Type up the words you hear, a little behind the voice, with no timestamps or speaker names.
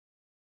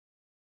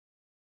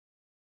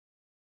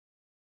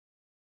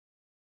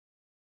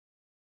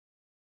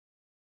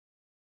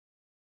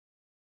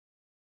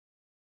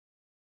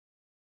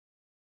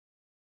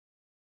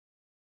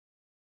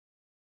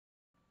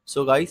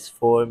So guys,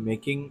 for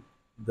making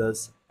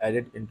this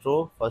edit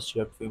intro, first you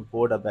have to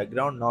import a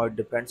background. Now it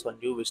depends on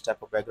you which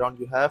type of background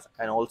you have,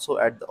 and also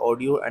add the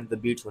audio and the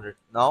beats on it.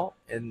 Now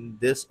in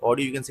this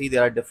audio you can see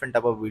there are different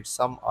type of beats.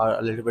 Some are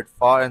a little bit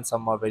far and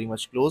some are very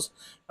much close.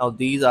 Now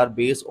these are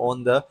based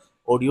on the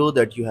audio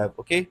that you have.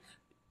 Okay,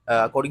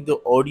 according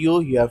to audio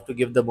you have to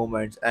give the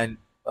movements, and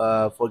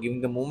for giving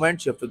the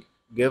movements you have to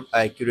give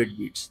accurate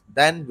beats.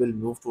 Then we'll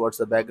move towards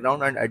the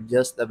background and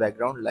adjust the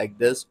background like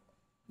this,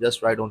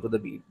 just right onto the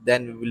beat.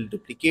 Then we will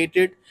duplicate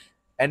it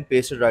and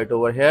paste it right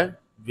over here,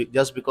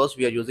 just because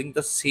we are using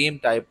the same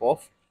type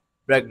of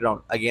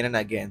background again and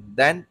again.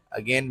 Then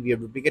again we have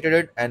duplicated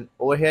it, and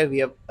over here we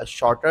have a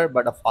shorter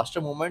but a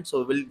faster movement,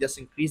 so we'll just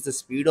increase the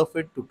speed of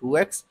it to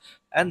 2x,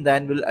 and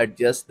then we'll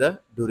adjust the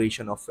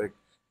duration of it.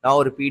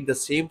 Now repeat the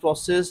same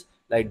process,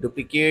 like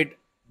duplicate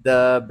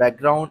the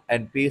background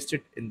and paste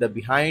it in the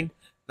behind.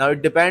 Now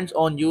it depends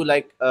on you,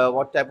 like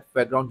what type of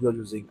background you're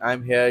using.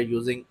 I'm here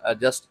using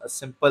just a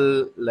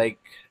simple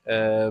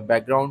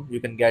background. You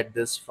can get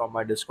this from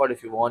my Discord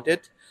if you want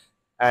it.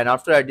 And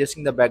after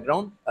adjusting the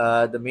background,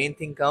 the main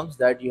thing comes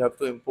that you have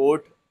to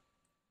import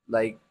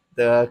like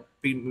the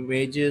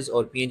images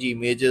or PNG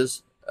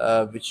images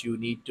which you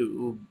need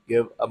to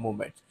give a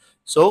movement.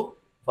 So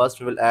first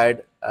we will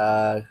add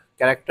a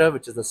character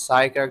which is the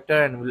psi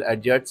character, and we'll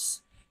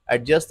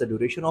adjust the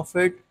duration of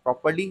it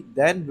properly.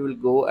 Then we will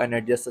go and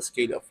adjust the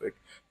scale of it.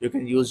 You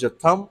can use your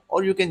thumb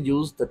or you can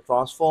use the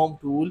transform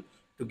tool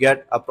to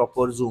get a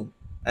proper zoom,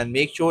 and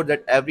make sure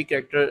that every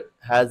character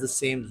has the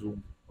same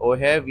zoom. Over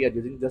here we are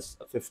using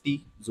just a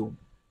 50 zoom.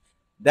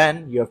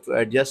 Then you have to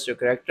adjust your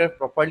character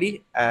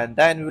properly, and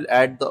then we'll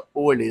add the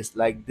overlays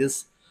like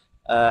this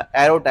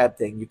arrow type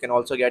thing. You can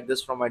also get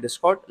this from my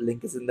Discord,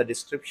 link is in the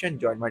description.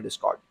 Join my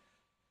Discord.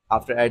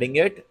 After adding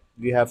it,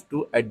 we have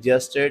to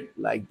adjust it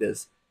like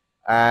this.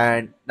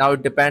 And now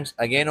it depends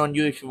again on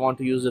you. If you want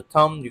to use a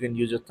thumb, you can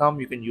use your thumb.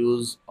 You can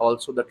use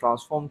also the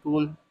transform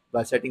tool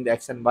by setting the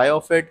x and y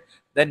of it.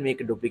 Then make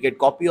a duplicate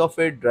copy of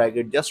it, drag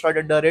it just right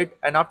under it,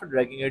 and after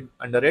dragging it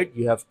under it,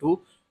 you have to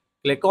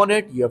click on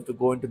it. You have to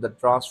go into the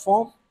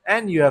transform,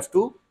 and you have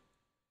to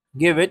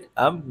give it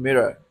a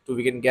mirror to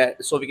we can get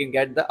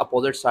the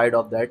opposite side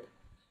of that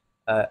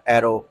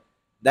arrow.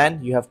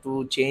 Then you have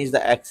to change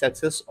the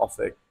x-axis of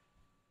it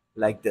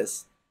like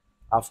this.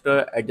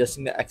 After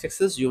adjusting the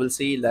x-axis, you will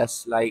see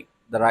less like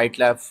the right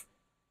left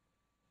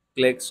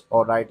clicks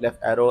or right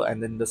left arrow,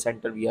 and then in the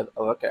center we have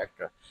our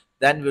character.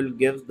 Then we'll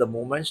give the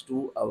movements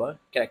to our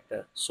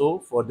character. So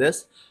for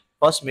this,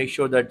 first make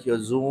sure that your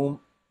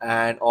zoom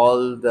and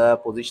all the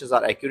positions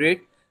are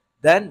accurate.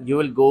 Then you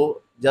will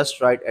go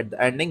just right at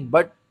the ending,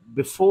 but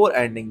before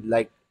ending,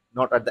 like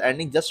not at the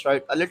ending, just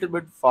right a little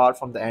bit far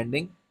from the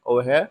ending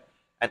over here,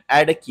 and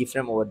add a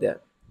keyframe over there.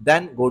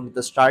 Then go to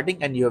the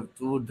starting, and you have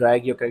to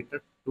drag your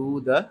character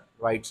to the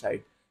right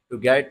side to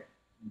get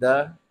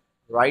the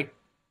right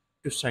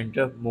to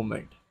center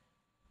movement.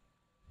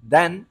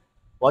 Then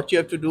what you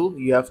have to do,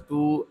 you have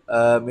to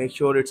make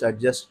sure it's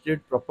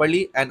adjusted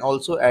properly, and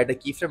also add a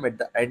keyframe at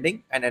the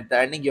ending. And at the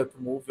ending you have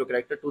to move your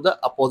character to the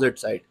opposite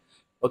side.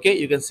 Okay,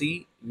 you can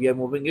see we are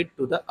moving it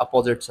to the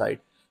opposite side,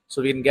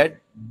 so we can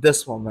get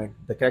this moment.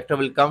 The character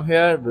will come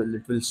here,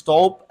 it will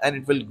stop, and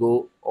it will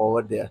go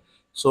over there.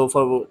 So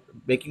for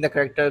making the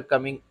character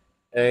coming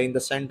in the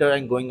center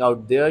and going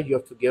out there, you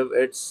have to give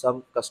it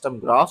some custom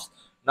graphs.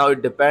 Now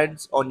it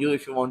depends on you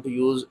if you want to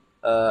use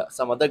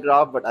some other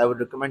graph, but I would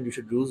recommend you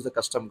should use the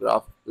custom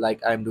graph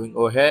like I'm doing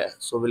over here.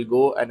 So we'll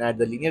go and add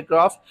the linear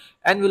graph,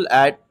 and we'll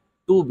add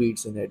two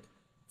beats in it.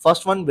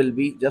 First one will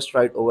be just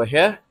right over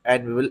here,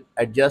 and we will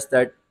adjust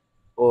that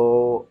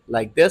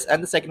like this,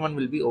 and the second one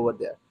will be over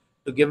there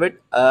to give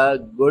it a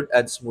good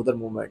and smoother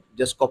movement.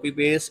 Just copy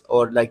paste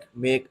or like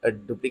make a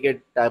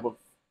duplicate type of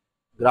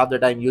graph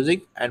that I'm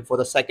using, and for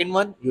the second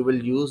one you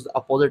will use the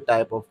opposite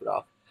type of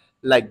graph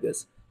like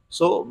this.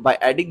 So by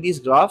adding these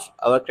graphs,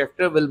 our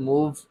character will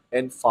move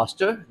in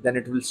faster, then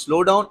it will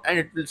slow down, and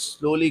it will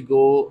slowly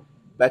go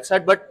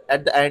backside, but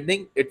at the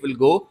ending it will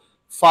go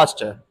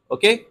faster.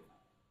 Okay,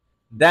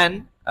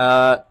 then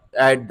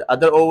add the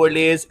other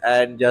overlays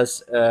and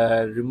just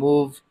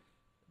remove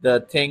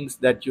the things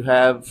that you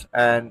have,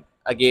 and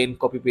again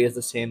copy paste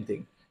the same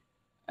thing.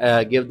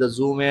 Give the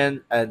zoom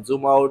in and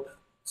zoom out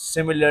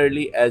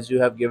similarly as you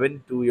have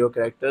given to your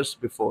characters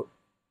before.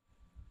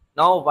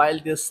 Now while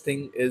this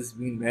thing is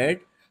being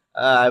made,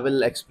 I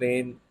will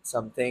explain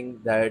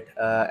something that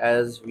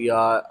as we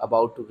are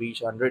about to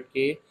reach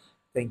 100K,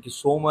 thank you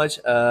so much.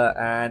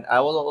 And I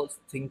was also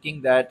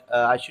thinking that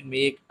I should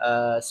make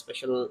a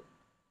special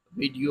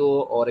video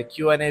or a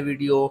Q&A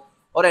video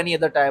or any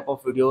other type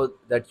of video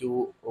that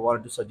you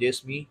want to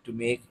suggest me to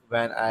make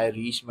when I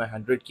reach my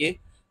 100K.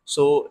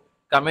 So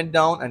comment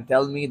down and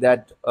tell me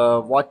that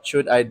what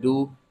should I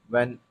do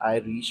when I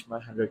reach my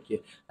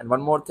 100K. And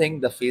one more thing,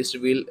 the face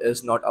reveal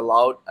is not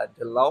allowed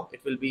until now.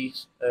 It will be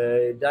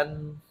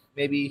done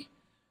maybe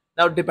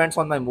now. It depends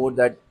on my mood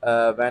that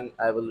when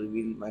I will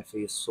reveal my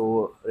face.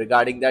 So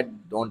regarding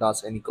that, don't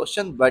ask any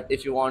question. But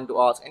if you want to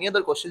ask any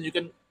other questions, you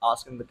can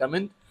ask in the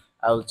comment.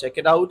 I will check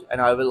it out, and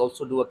I will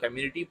also do a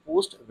community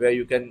post where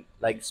you can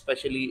like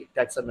especially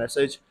text a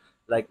message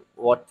like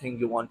what thing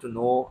you want to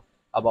know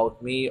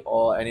about me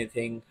or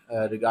anything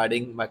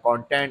regarding my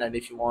content. And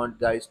if you want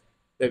guys,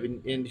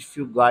 if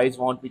you guys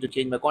want me to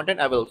change my content,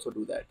 I will also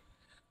do that.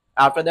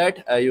 After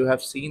that, you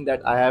have seen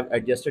that I have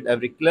adjusted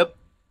every clip,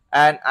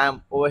 and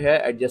I'm over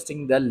here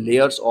adjusting the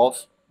layers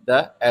of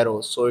the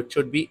arrows, so it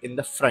should be in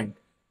the front,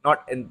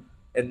 not in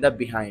the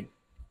behind.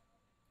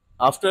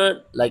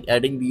 After like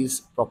adding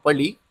these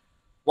properly,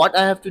 what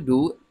I have to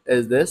do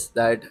is this,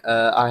 that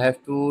I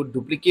have to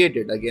duplicate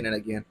it again and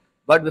again.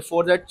 But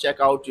before that, check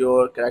out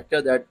your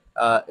character, that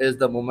is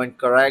the movement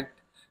correct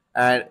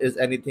and is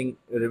anything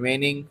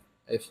remaining.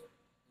 If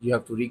you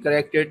have to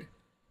recorrect it,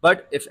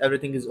 but if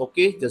everything is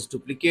okay, just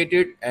duplicate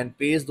it and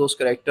paste those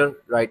character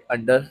right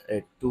under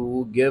it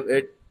to give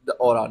it the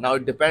aura. Now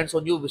it depends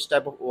on you which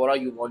type of aura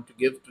you want to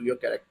give to your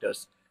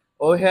characters.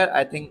 Over here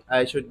I think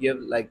I should give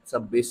like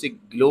some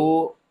basic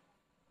glow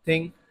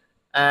thing,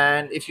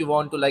 and if you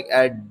want to like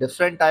add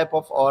different type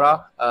of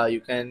aura, you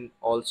can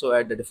also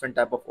add the different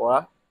type of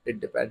aura. It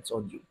depends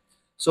on you.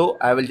 So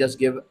I will just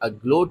give a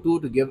glow 2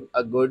 to give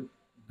a good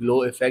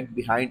glow effect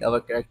behind our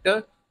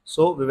character.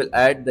 So we will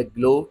add the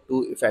glow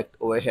 2 effect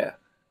over here.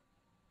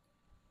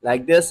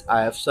 Like this,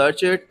 I have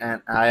searched it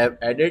and I have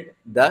added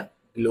the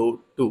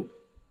glow 2.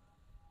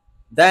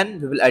 Then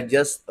we will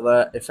adjust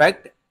our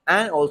effect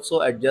and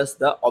also adjust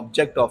the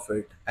object of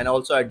it, and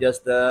also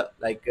adjust the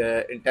like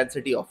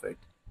intensity of it.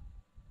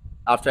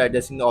 After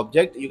adjusting the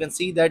object, you can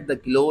see that the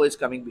glow is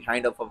coming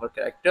behind of our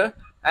character,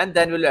 and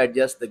then we'll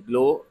adjust the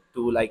glow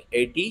to like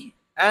 80,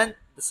 and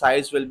the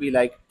size will be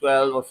like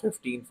 12 or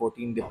 15,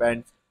 14,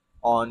 depends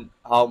on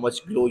how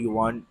much glow you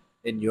want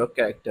in your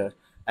character.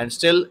 And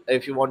still,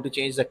 if you want to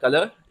change the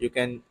color, you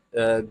can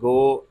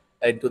go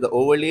into the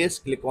overlays,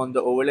 click on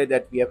the overlay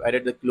that we have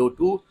added the glow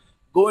to,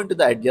 go into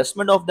the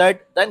adjustment of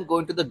that, then go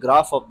into the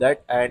graph of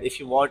that, and if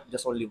you want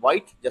just only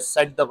white, just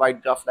set the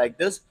white graph like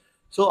this.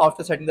 So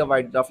after setting the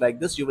white graph like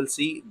this, you will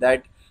see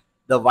that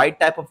the white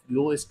type of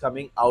glow is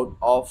coming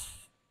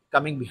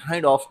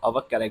behind of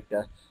our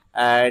character.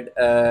 And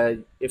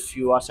if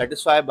you are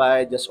satisfied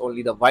by just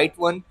only the white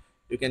one,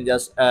 you can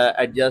just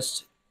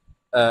adjust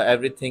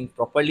everything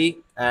properly,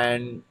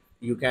 and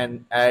you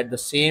can add the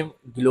same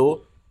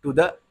glow to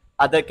the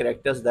other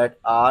characters that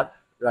are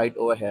right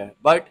over here.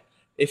 But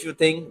if you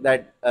think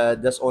that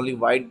just only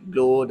white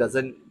glow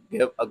doesn't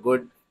give a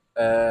good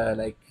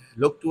like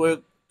look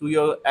to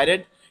your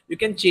edit, you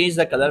can change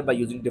the color by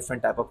using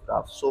different type of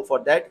graphs. So for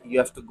that, you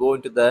have to go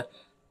into the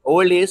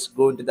overlays,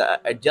 go into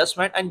the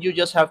adjustment, and you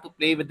just have to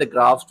play with the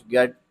graphs to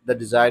get the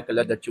desired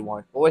color that you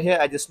want. Over here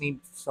I just need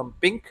some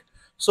pink,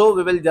 so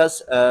we will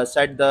just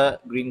set the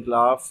green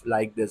graph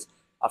like this.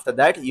 After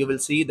that, you will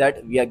see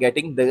that we are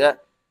getting the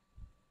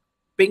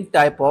pink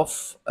type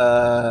of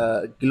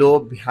glow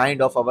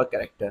behind of our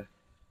character.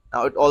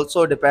 Now it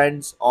also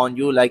depends on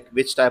you, like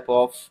which type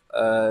of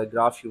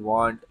graph you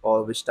want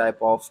or which type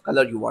of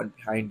color you want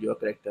behind your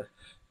character.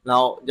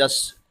 Now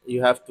just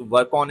you have to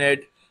work on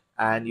it,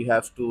 and you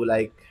have to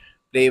like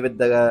play with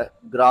the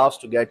graphs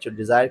to get your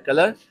desired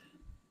color.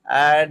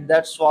 And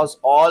that was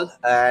all.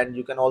 And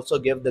you can also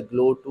give the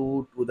glow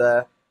to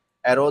the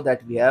arrow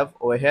that we have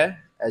over here.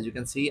 As you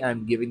can see,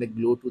 I'm giving the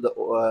glow to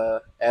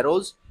the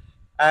arrows,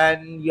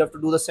 and you have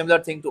to do the similar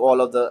thing to all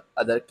of the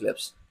other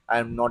clips.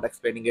 I'm not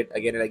explaining it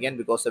again and again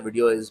because the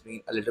video is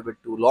being a little bit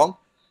too long.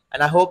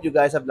 And I hope you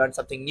guys have learned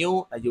something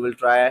new, and you will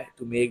try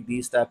to make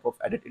these type of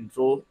edit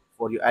intro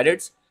for your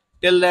edits.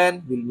 Till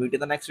then, we'll meet in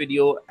the next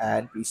video,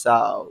 and peace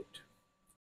out.